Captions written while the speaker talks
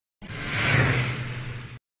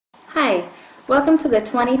Hi, welcome to the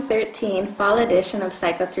 2013 Fall edition of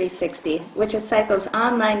SYCL 360, which is SYCL's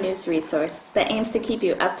online news resource that aims to keep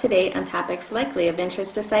you up to date on topics likely of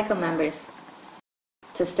interest to SYCL members.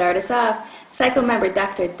 To start us off, SYCL member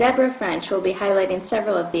Dr. Deborah French will be highlighting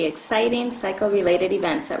several of the exciting SYCL-related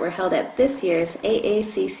events that were held at this year's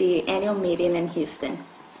AACC annual meeting in Houston.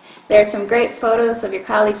 There are some great photos of your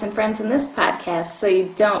colleagues and friends in this podcast, so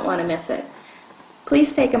you don't want to miss it.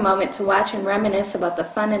 Please take a moment to watch and reminisce about the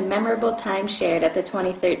fun and memorable time shared at the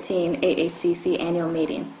 2013 AACC annual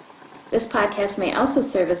meeting. This podcast may also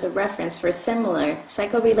serve as a reference for similar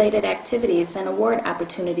SYCL-related activities and award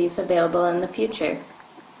opportunities available in the future.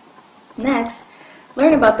 Next,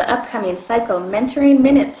 learn about the upcoming SYCL Mentoring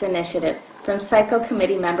Minutes initiative from SYCL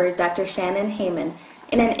committee member Dr. Shannon Heyman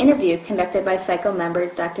in an interview conducted by SYCL member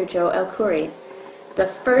Dr. Joe El-Khoury. The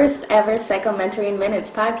first ever SYCL Mentoring Minutes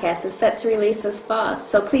podcast is set to release this fall,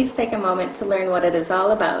 so please take a moment to learn what it is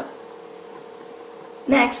all about.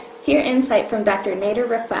 Next, hear insight from Dr. Nader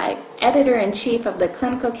Rafai, Editor-in-Chief of the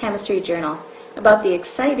Clinical Chemistry Journal, about the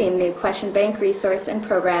exciting new question bank resource and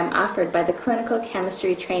program offered by the Clinical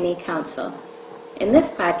Chemistry Trainee Council. In this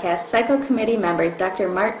podcast, SYCL committee member Dr.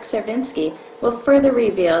 Mark Cervinsky will further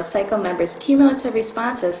reveal SYCL members' cumulative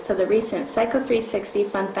responses to the recent SYCL 360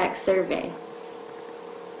 Fun Facts survey.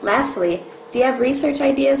 Lastly, do you have research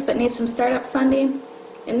ideas but need some startup funding?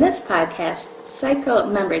 In this podcast,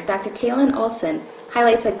 SYCL member Dr. Kaylin Olson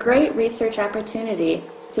highlights a great research opportunity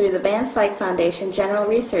through the Van Slyke Foundation General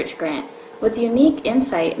Research Grant with unique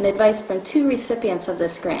insight and advice from two recipients of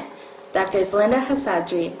this grant, Drs. Linda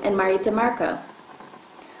Hasadri and Mari DeMarco.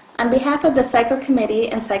 On behalf of the SYCL Committee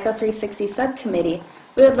and SYCL 360 Subcommittee,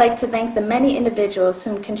 we would like to thank the many individuals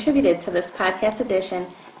whom contributed to this podcast edition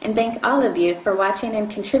and thank all of you for watching and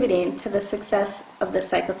contributing to the success of the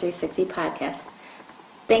SYCL 360 podcast.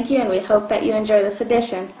 Thank you, and we hope that you enjoy this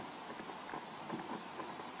edition.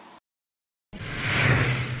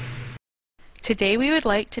 Today we would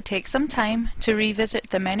like to take some time to revisit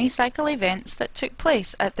the many SYCL events that took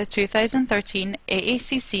place at the 2013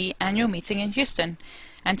 AACC annual meeting in Houston,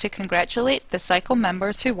 and to congratulate the SYCL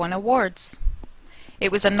members who won awards.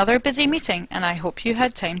 It was another busy meeting, and I hope you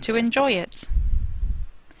had time to enjoy it.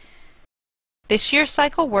 This year's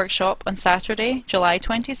SYCL workshop on Saturday, July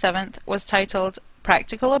 27th was titled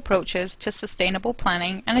Practical Approaches to Sustainable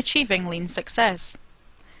Planning and Achieving Lean Success.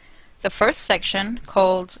 The first section,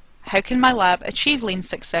 called How Can My Lab Achieve Lean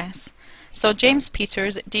Success?, saw James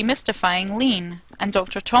Peters demystifying lean and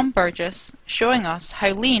Dr. Tom Burgess showing us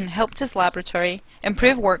how lean helped his laboratory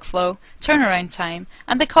improve workflow, turnaround time,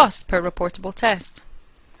 and the cost per reportable test.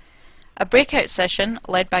 A breakout session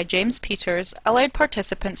led by James Peters allowed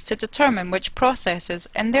participants to determine which processes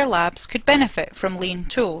in their labs could benefit from lean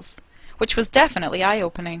tools, which was definitely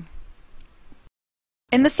eye-opening.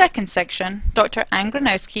 In the second section, Dr. Ann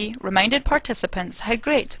Gronowski reminded participants how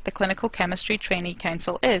great the Clinical Chemistry Trainee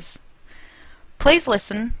Council is. Please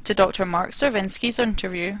listen to Dr. Mark Cervinsky's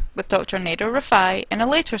interview with Dr. Nader Rafai in a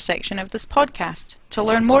later section of this podcast to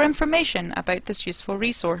learn more information about this useful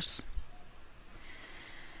resource.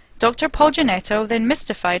 Dr. Paul Giannetto then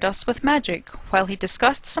mystified us with magic while he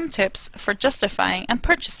discussed some tips for justifying and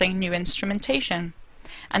purchasing new instrumentation,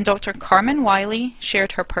 and Dr. Carmen Wiley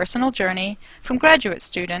shared her personal journey from graduate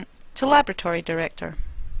student to laboratory director.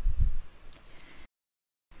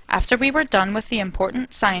 After we were done with the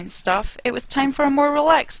important science stuff, it was time for a more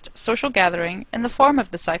relaxed social gathering in the form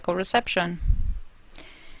of the SYCL reception.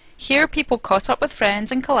 Here people caught up with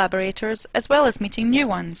friends and collaborators as well as meeting new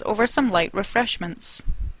ones over some light refreshments.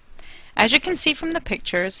 As you can see from the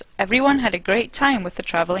pictures, everyone had a great time with the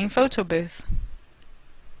travelling photo booth.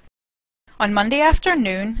 On Monday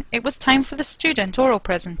afternoon, it was time for the student oral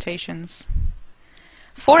presentations.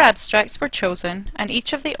 4 abstracts were chosen, and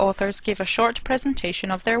each of the authors gave a short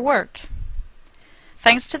presentation of their work.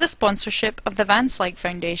 Thanks to the sponsorship of the Van Slyke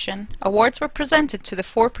Foundation, awards were presented to the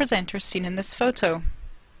 4 presenters seen in this photo.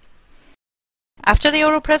 After the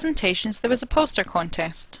oral presentations, there was a poster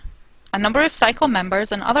contest. A number of SYCL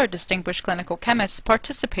members and other distinguished clinical chemists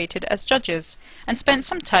participated as judges and spent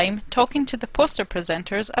some time talking to the poster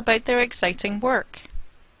presenters about their exciting work.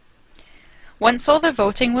 Once all the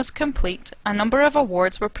voting was complete, a number of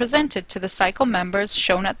awards were presented to the SYCL members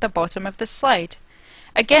shown at the bottom of the slide,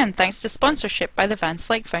 again thanks to sponsorship by the Van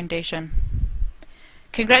Slyke Foundation.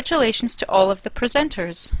 Congratulations to all of the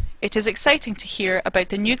presenters. It is exciting to hear about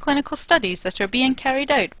the new clinical studies that are being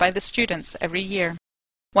carried out by the students every year.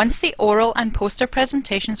 Once the oral and poster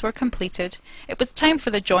presentations were completed, it was time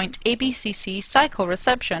for the joint ABCC SYCL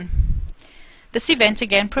reception. This event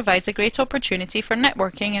again provides a great opportunity for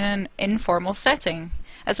networking in an informal setting,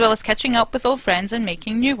 as well as catching up with old friends and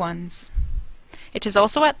making new ones. It is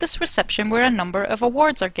also at this reception where a number of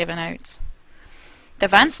awards are given out. The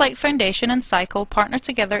Van Slyke Foundation and SYCL partner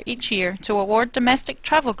together each year to award domestic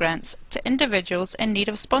travel grants to individuals in need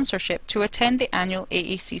of sponsorship to attend the annual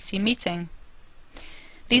AACC meeting.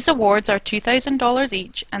 These awards are $2,000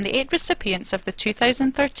 each, and the 8 recipients of the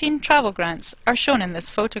 2013 travel grants are shown in this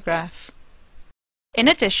photograph. In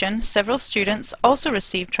addition, several students also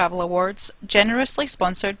received travel awards, generously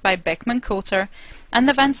sponsored by Beckman Coulter and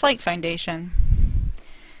the Van Slyke Foundation.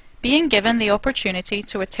 Being given the opportunity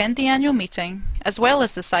to attend the annual meeting, as well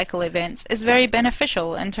as the SYCL events, is very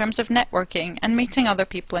beneficial in terms of networking and meeting other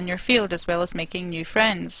people in your field, as well as making new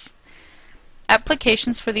friends.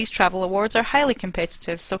 Applications for these travel awards are highly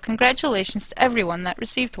competitive, so congratulations to everyone that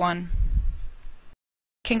received one.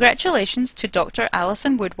 Congratulations to Dr.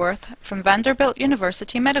 Alison Woodworth from Vanderbilt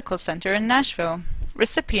University Medical Center in Nashville,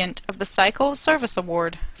 recipient of the SYCL Service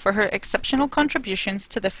Award for her exceptional contributions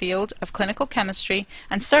to the field of clinical chemistry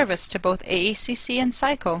and service to both AACC and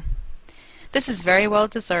SYCL. This is very well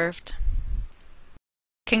deserved.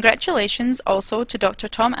 Congratulations also to Dr.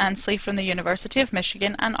 Tom Ansley from the University of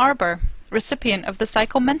Michigan, Ann Arbor, recipient of the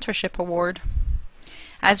SYCL Mentorship Award.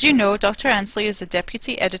 As you know, Dr. Ansley is a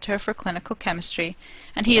Deputy Editor for Clinical Chemistry,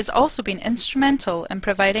 and he has also been instrumental in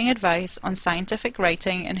providing advice on scientific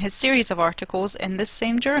writing in his series of articles in this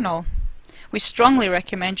same journal. We strongly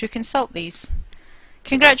recommend you consult these.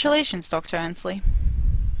 Congratulations, Dr. Ansley.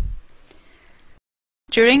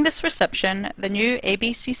 During this reception, the new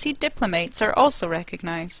ABCC diplomates are also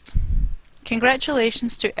recognized.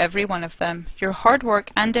 Congratulations to every one of them. Your hard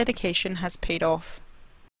work and dedication has paid off.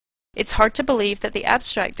 It's hard to believe that the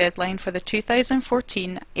abstract deadline for the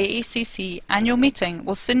 2014 AACC annual meeting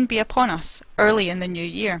will soon be upon us, early in the new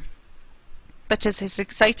year. But it is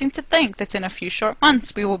exciting to think that in a few short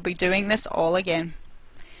months we will be doing this all again.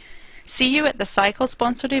 See you at the SYCL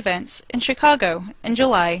sponsored events in Chicago in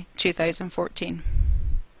July 2014.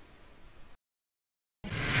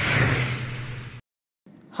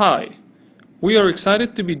 Hi, we are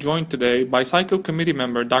excited to be joined today by SYCL committee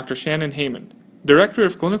member Dr. Shannon Heyman, Director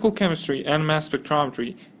of Clinical Chemistry and Mass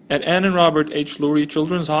Spectrometry at Ann and Robert H. Lurie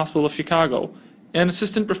Children's Hospital of Chicago and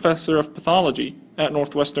Assistant Professor of Pathology at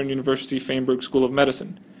Northwestern University Feinberg School of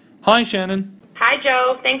Medicine. Hi, Shannon. Hi,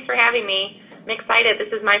 Joe. Thanks for having me. I'm excited.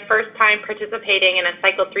 This is my first time participating in a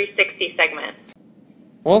SYCL 360 segment.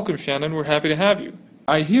 Welcome, Shannon. We're happy to have you.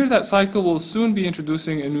 I hear that SYCL will soon be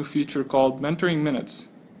introducing a new feature called Mentoring Minutes.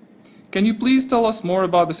 Can you please tell us more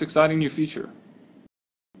about this exciting new feature?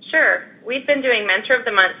 Sure. We've been doing Mentor of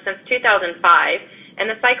the Month since 2005, and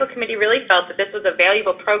the SYCL committee really felt that this was a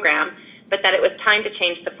valuable program, but that it was time to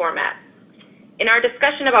change the format. In our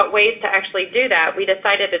discussion about ways to actually do that, we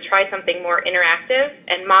decided to try something more interactive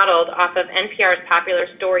and modeled off of NPR's popular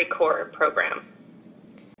StoryCorps program.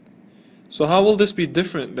 So how will this be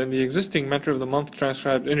different than the existing Mentor of the Month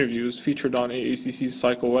transcribed interviews featured on AACC's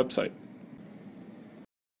SYCL website?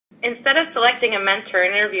 Instead of selecting a mentor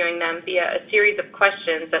and interviewing them via a series of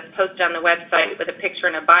questions that's posted on the website with a picture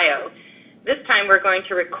and a bio, this time we're going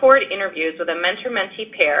to record interviews with a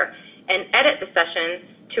mentor-mentee pair and edit the session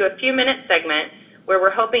to a few-minute segment where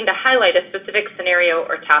we're hoping to highlight a specific scenario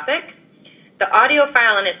or topic. The audio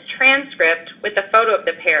file and its transcript with the photo of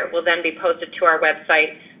the pair will then be posted to our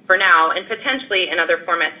website for now and potentially in other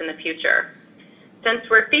formats in the future. Since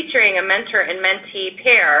we're featuring a mentor and mentee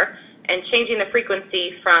pair and changing the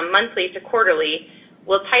frequency from monthly to quarterly,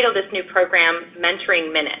 we'll title this new program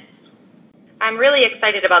Mentoring Minutes. I'm really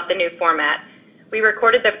excited about the new format. We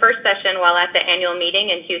recorded the first session while at the annual meeting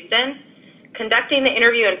in Houston. Conducting the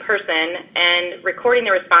interview in person and recording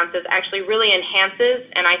the responses actually really enhances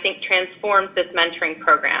and I think transforms this mentoring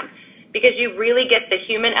program because you really get the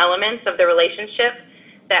human elements of the relationship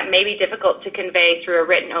that may be difficult to convey through a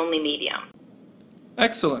written-only medium.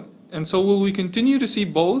 Excellent. And so will we continue to see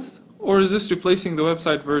both? Or is this replacing the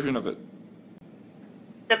website version of it?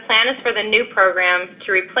 The plan is for the new program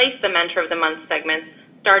to replace the Mentor of the Month segments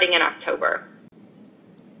starting in October.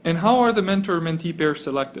 And how are the mentor-mentee pairs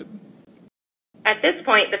selected? At this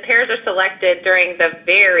point, the pairs are selected during the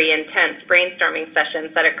very intense brainstorming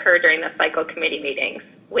sessions that occur during the SYCL committee meetings.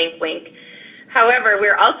 Wink, wink. However,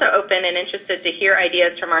 we're also open and interested to hear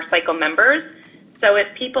ideas from our SYCL members. So if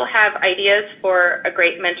people have ideas for a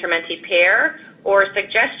great mentor-mentee pair or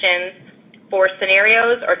suggestions for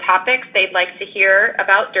scenarios or topics they'd like to hear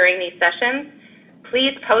about during these sessions,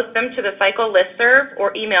 please post them to the SYCL listserv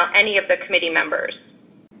or email any of the committee members.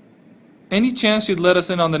 Any chance you'd let us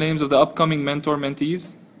in on the names of the upcoming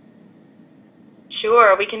mentor-mentees?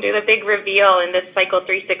 Sure, we can do the big reveal in this SYCL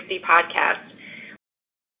 360 podcast.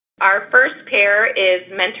 Our first pair is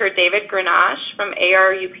mentor David Grenache from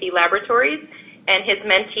ARUP Laboratories and his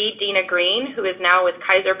mentee Dina Green, who is now with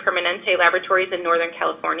Kaiser Permanente Laboratories in Northern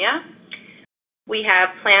California. We have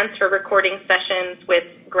plans for recording sessions with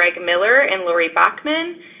Greg Miller and Lori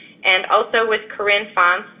Bachman, and also with Corinne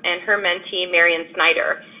Fonce and her mentee Marion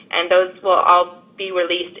Snyder, and those will all be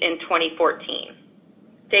released in 2014.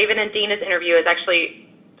 David and Dina's interview is actually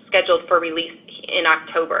scheduled for release in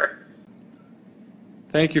October.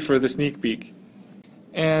 Thank you for the sneak peek.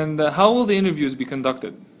 And how will the interviews be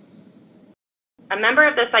conducted? A member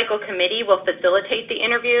of the SYCL committee will facilitate the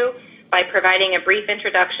interview by providing a brief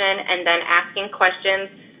introduction and then asking questions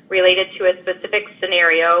related to a specific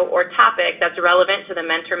scenario or topic that's relevant to the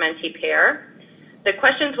mentor-mentee pair. The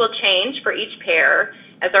questions will change for each pair,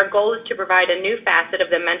 as our goal is to provide a new facet of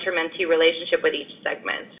the mentor-mentee relationship with each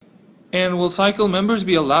segment. And will SYCL members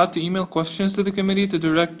be allowed to email questions to the committee to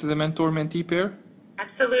direct to the mentor-mentee pair?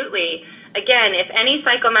 Absolutely. Again, if any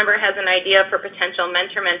SYCL member has an idea for potential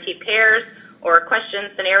mentor-mentee pairs or questions,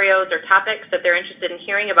 scenarios, or topics that they're interested in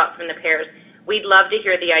hearing about from the pairs, we'd love to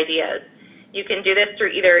hear the ideas. You can do this through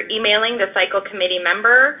either emailing the SYCL committee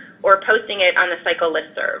member or posting it on the SYCL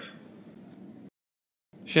listserv.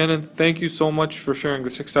 Shannon, thank you so much for sharing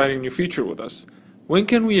this exciting new feature with us. When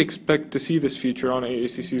can we expect to see this feature on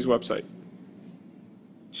AACC's website?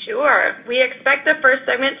 Sure. We expect the first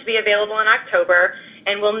segment to be available in October,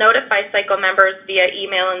 and we'll notify SYCL members via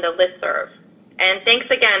email in the listserv. And thanks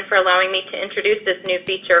again for allowing me to introduce this new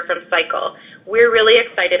feature from SYCL. We're really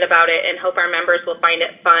excited about it and hope our members will find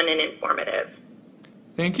it fun and informative.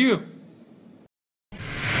 Thank you.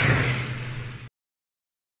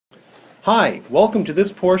 Hi, welcome to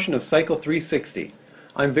this portion of SYCL 360.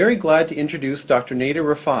 I'm very glad to introduce Dr. Nader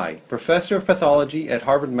Rafai, Professor of Pathology at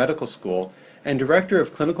Harvard Medical School and Director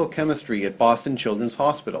of Clinical Chemistry at Boston Children's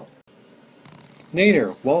Hospital.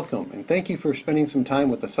 Nader, welcome, and thank you for spending some time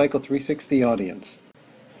with the SYCL 360 audience.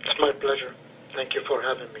 It's my pleasure. Thank you for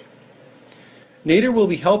having me. Nader will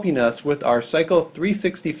be helping us with our SYCL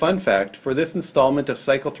 360 fun fact for this installment of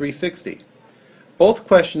SYCL 360. Both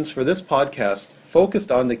questions for this podcast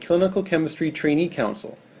focused on the Clinical Chemistry Trainee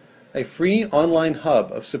Council, a free online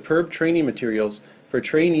hub of superb training materials for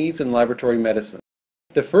trainees in laboratory medicine.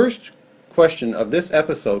 The first question of this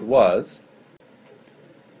episode was,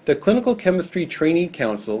 the Clinical Chemistry Trainee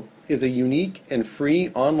Council is a unique and free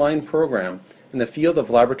online program in the field of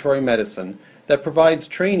laboratory medicine that provides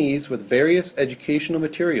trainees with various educational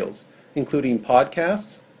materials, including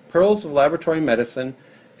podcasts, pearls of laboratory medicine,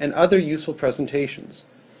 and other useful presentations.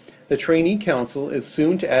 The Trainee Council is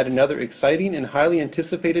soon to add another exciting and highly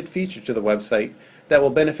anticipated feature to the website that will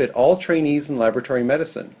benefit all trainees in laboratory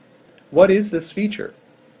medicine. What is this feature?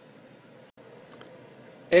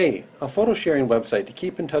 A. A photo sharing website to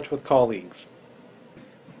keep in touch with colleagues.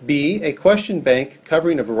 B. A question bank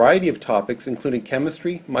covering a variety of topics including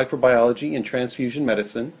chemistry, microbiology, and transfusion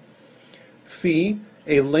medicine. C.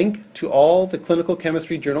 A link to all the Clinical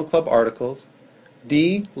Chemistry Journal Club articles.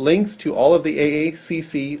 D. Links to all of the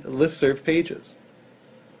AACC listserv pages.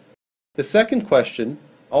 The second question,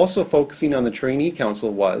 also focusing on the Trainee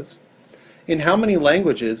Council, was, in how many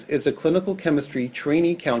languages is the Clinical Chemistry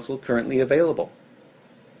Trainee Council currently available?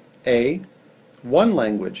 A. 1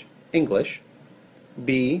 language, English.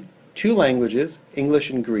 B. 2 languages,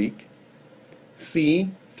 English and Greek.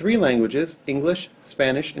 C. 3 languages, English,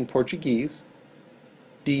 Spanish, and Portuguese.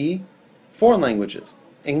 D. 4 languages,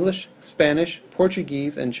 English, Spanish,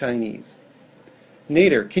 Portuguese, and Chinese.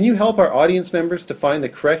 Nader, can you help our audience members to find the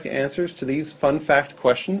correct answers to these fun fact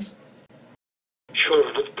questions?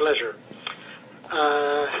 Sure, with pleasure.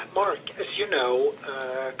 Mark, as you know,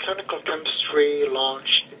 Clinical Chemistry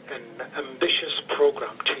launched an ambitious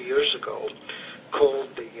program 2 years ago called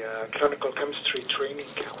the Clinical Chemistry Training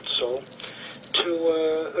Council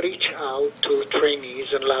to reach out to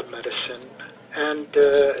trainees in lab medicine and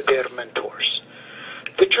their mentors.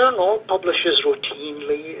 The journal publishes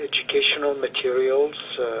routinely educational materials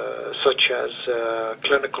such as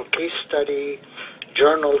clinical case study,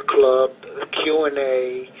 journal club,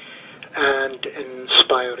 Q&A, and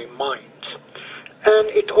inspiring minds. And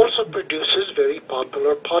it also produces very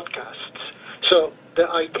popular podcasts. So the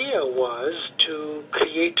idea was to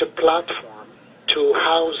create a platform to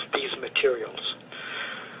house these materials.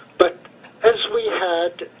 But as we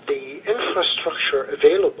had the infrastructure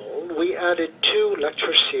available, we added 2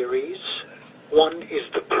 lecture series. One is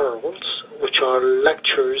the Pearls, which are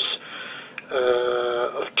lectures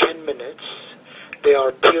of 10 minutes. They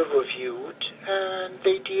are peer-reviewed, and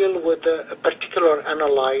they deal with a particular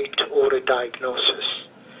analyte or a diagnosis.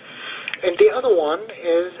 And the other one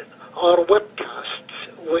is our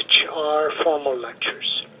webcasts, which are formal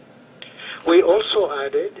lectures. We also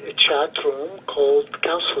added a chat room called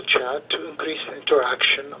Council Chat to increase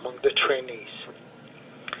interaction among the trainees.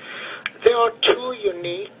 There are two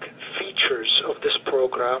unique features of this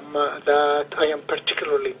program that I am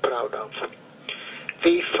particularly proud of.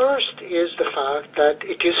 The first is the fact that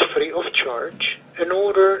it is free of charge in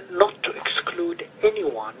order not to exclude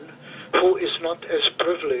anyone who is not as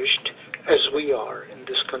privileged as we are in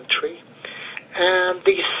this country. And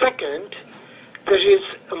the second, there is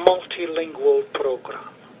a multilingual program.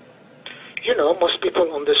 You know, most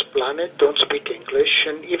people on this planet don't speak English,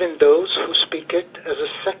 and even those who speak it as a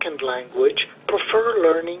second language prefer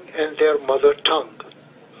learning in their mother tongue.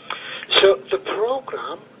 So the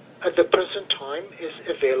program at the present time is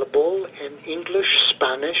available in English,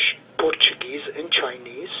 Spanish, Portuguese, and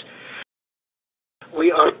Chinese.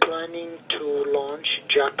 We are planning to launch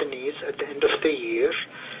Japanese at the end of the year.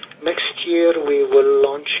 Next year we will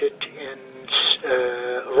launch it in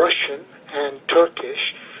Russian and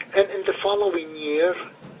Turkish, and in the following year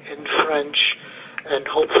in French and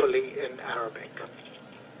hopefully in Arabic.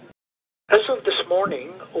 As of this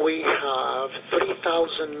morning, we have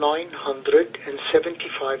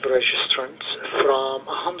 3,975 registrants from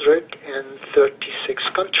 136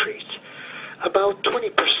 countries. About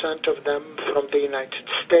 20% of them from the United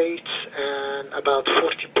States and about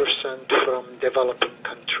 40% from developing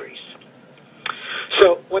countries.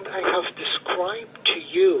 So what I have described to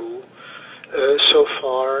you so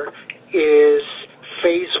far is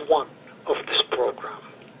phase one of this program.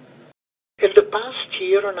 In the past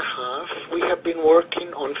year and a half, we have been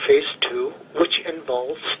working on phase two, which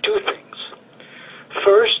involves two things.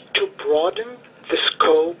 First, to broaden the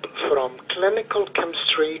scope from clinical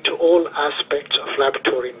chemistry to all aspects of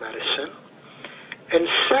laboratory medicine. And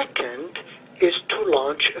second is to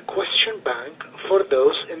launch a question bank for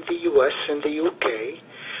those in the US and the UK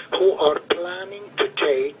who are planning to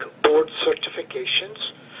take board certifications,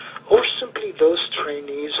 or simply those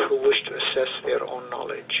trainees who wish to assess their own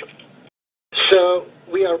knowledge. So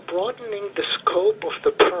we are broadening the scope of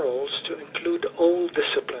the pearls to include all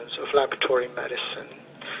disciplines of laboratory medicine,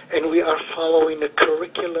 and we are following a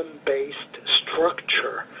curriculum-based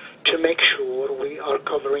structure to make sure we are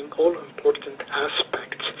covering all important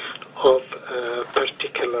aspects of a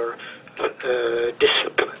particular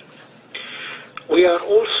discipline. We are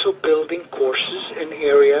also building courses in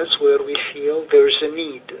areas where we feel there is a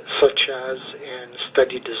need, such as in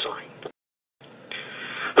study design.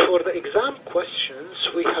 For the exam questions,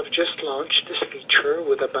 we have just launched this feature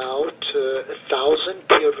with about 1,000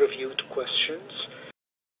 peer-reviewed questions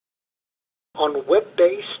on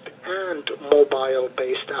web-based and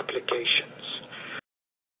mobile-based applications.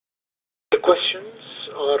 The questions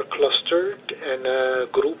are clustered in a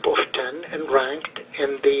group of 10 and ranked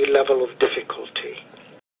in the level of difficulty.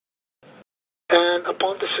 And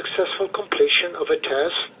upon the successful completion of a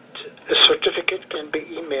test, a certificate can be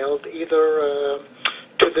emailed either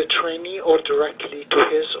to the trainee or directly to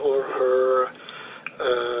his or her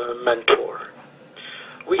mentor.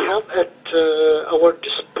 We have at our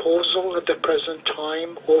disposal at the present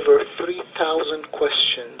time over 3,000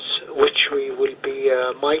 questions, which we will be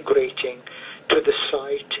migrating to the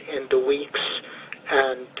site in the weeks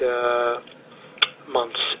and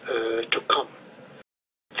months to come.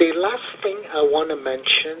 The last thing I want to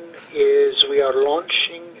mention is we are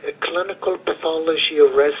launching a clinical pathology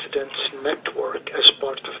residence network as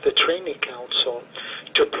part of the Trainee Council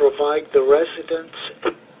to provide the residents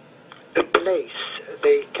a place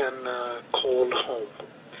they can call home.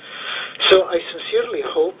 So I sincerely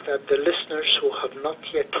hope that the listeners who have not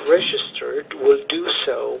yet registered will do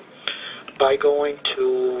so by going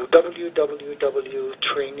to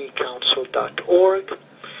www.traineecouncil.org.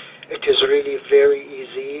 It is really very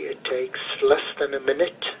easy. It takes less than a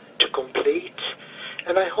minute to complete.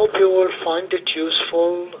 And I hope you will find it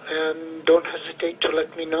useful, and don't hesitate to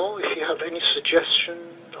let me know if you have any suggestion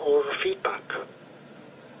or feedback.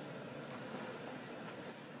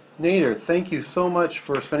 Nader, thank you so much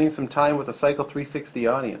for spending some time with the Cycle 360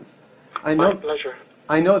 audience. My pleasure.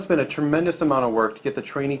 I know it's been a tremendous amount of work to get the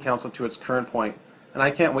Trainee Council to its current point, and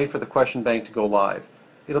I can't wait for the question bank to go live.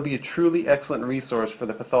 It'll be a truly excellent resource for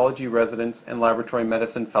the pathology residents and laboratory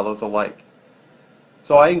medicine fellows alike.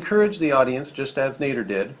 So I encourage the audience, just as Nader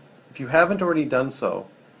did, if you haven't already done so,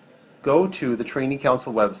 go to the Trainee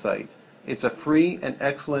Council website. It's a free and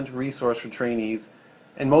excellent resource for trainees,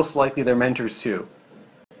 and most likely their mentors too.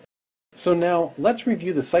 So now, let's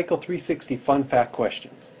review the Cycle 360 Fun Fact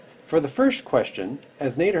questions. For the first question,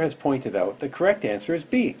 as Nader has pointed out, the correct answer is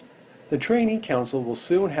B. The Trainee Council will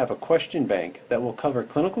soon have a question bank that will cover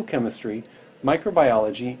clinical chemistry,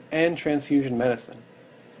 microbiology, and transfusion medicine.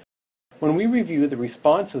 When we review the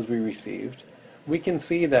responses we received, we can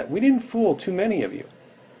see that we didn't fool too many of you.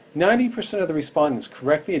 90% of the respondents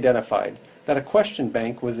correctly identified that a question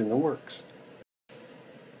bank was in the works.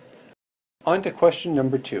 On to question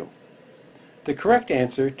number 2. The correct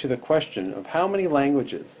answer to the question of how many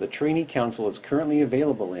languages the Trainee Council is currently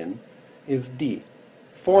available in is D,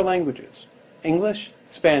 4 languages: English,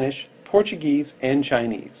 Spanish, Portuguese, and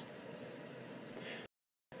Chinese.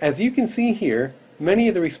 As you can see here, many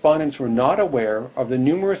of the respondents were not aware of the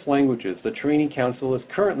numerous languages the Trainee Council is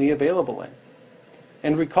currently available in.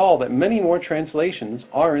 And recall that many more translations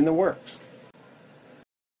are in the works.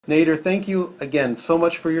 Nader, thank you again so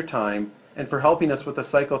much for your time and for helping us with the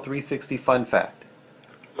SYCL 360 Fun Fact.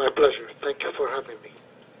 My pleasure. Thank you for having me.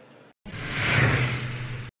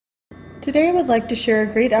 Today I would like to share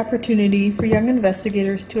a great opportunity for young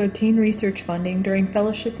investigators to obtain research funding during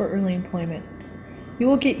fellowship or early employment. You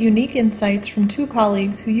will get unique insights from 2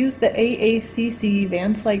 colleagues who used the AACC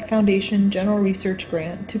Van Slyke Foundation General Research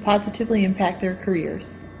Grant to positively impact their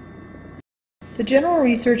careers. The General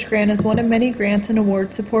Research Grant is one of many grants and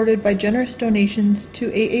awards supported by generous donations to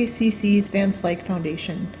AACC's Van Slyke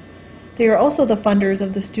Foundation. They are also the funders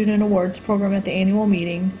of the Student Awards program at the annual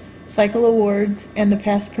meeting, SYCL Awards, and the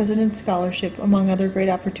Past President's Scholarship, among other great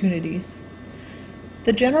opportunities.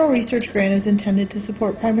 The General Research Grant is intended to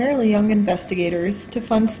support primarily young investigators to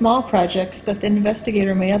fund small projects that the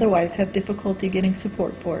investigator may otherwise have difficulty getting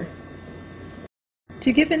support for.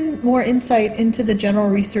 To give more insight into the General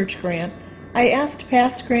Research Grant, I asked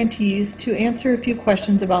past grantees to answer a few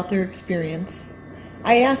questions about their experience.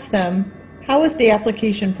 I asked them, how was the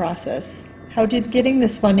application process? How did getting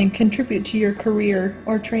this funding contribute to your career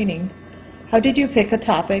or training? How did you pick a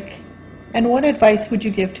topic? And what advice would you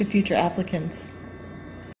give to future applicants?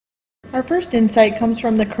 Our first insight comes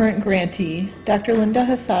from the current grantee, Dr. Linda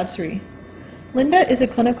Hasadsri. Linda is a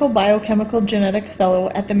clinical biochemical genetics fellow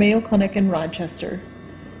at the Mayo Clinic in Rochester.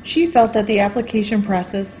 She felt that the application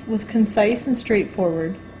process was concise and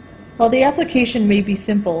straightforward. While the application may be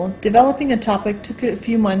simple, developing a topic took a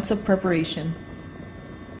few months of preparation.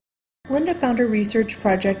 Linda found her research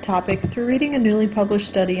project topic through reading a newly published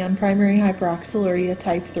study on primary hyperoxaluria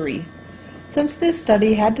type 3. Since this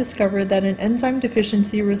study had discovered that an enzyme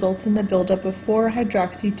deficiency results in the buildup of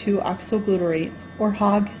 4-hydroxy-2-oxoglutarate, or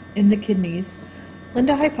HOG, in the kidneys,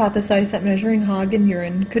 Linda hypothesized that measuring HOG in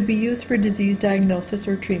urine could be used for disease diagnosis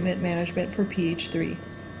or treatment management for PH3.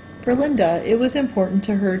 For Linda, it was important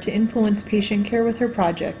to her to influence patient care with her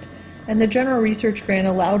project, and the General Research Grant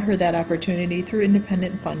allowed her that opportunity through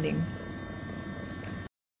independent funding.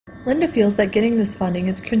 Linda feels that getting this funding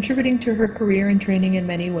is contributing to her career and training in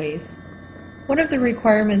many ways. One of the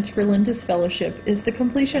requirements for Linda's fellowship is the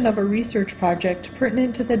completion of a research project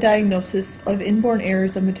pertinent to the diagnosis of inborn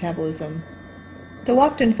errors of metabolism. Though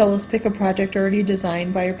often fellows pick a project already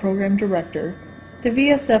designed by a program director, the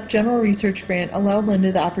VSF General Research Grant allowed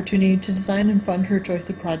Linda the opportunity to design and fund her choice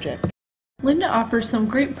of project. Linda offers some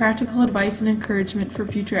great practical advice and encouragement for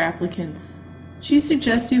future applicants. She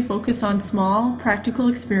suggests you focus on small, practical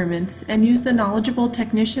experiments and use the knowledgeable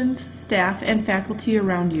technicians, staff, and faculty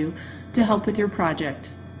around you to help with your project.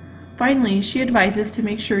 Finally, she advises to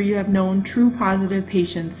make sure you have known true positive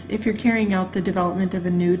patients if you're carrying out the development of a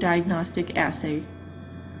new diagnostic assay.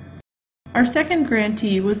 Our second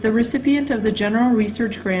grantee was the recipient of the General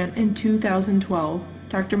Research Grant in 2012,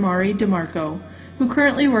 Dr. Mari DeMarco, who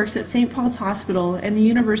currently works at St. Paul's Hospital and the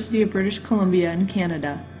University of British Columbia in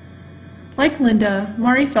Canada. Like Linda,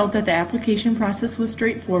 Mari felt that the application process was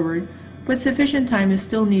straightforward, but sufficient time is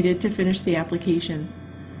still needed to finish the application.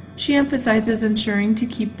 She emphasizes ensuring to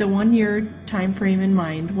keep the 1-year time frame in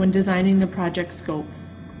mind when designing the project scope.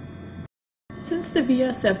 Since the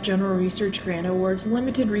VSF General Research Grant awards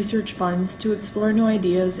limited research funds to explore new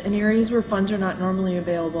ideas in areas where funds are not normally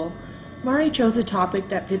available, Mari chose a topic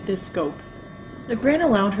that fit this scope. The grant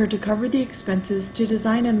allowed her to cover the expenses to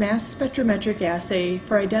design a mass spectrometric assay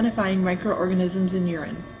for identifying microorganisms in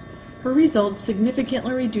urine. Her results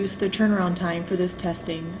significantly reduced the turnaround time for this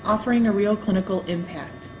testing, offering a real clinical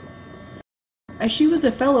impact. As she was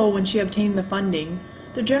a fellow when she obtained the funding,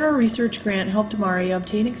 the General Research Grant helped Mari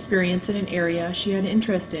obtain experience in an area she had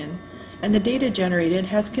interest in, and the data generated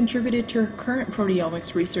has contributed to her current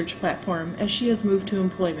proteomics research platform as she has moved to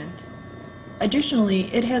employment.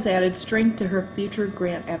 Additionally, it has added strength to her future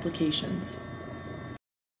grant applications.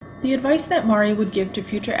 The advice that Mari would give to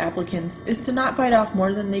future applicants is to not bite off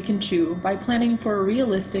more than they can chew by planning for a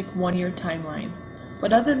realistic 1-year timeline.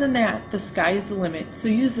 But other than that, the sky is the limit, so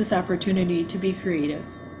use this opportunity to be creative.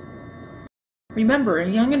 Remember,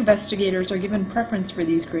 young investigators are given preference for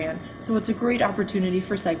these grants, so it's a great opportunity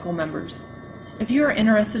for SYCL members. If you are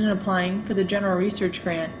interested in applying for the General Research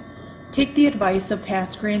Grant, take the advice of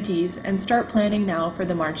past grantees and start planning now for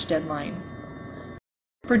the March deadline.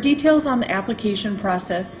 For details on the application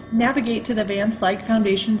process, navigate to the Van Slyke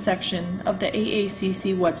Foundation section of the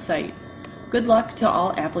AACC website. Good luck to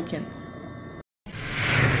all applicants.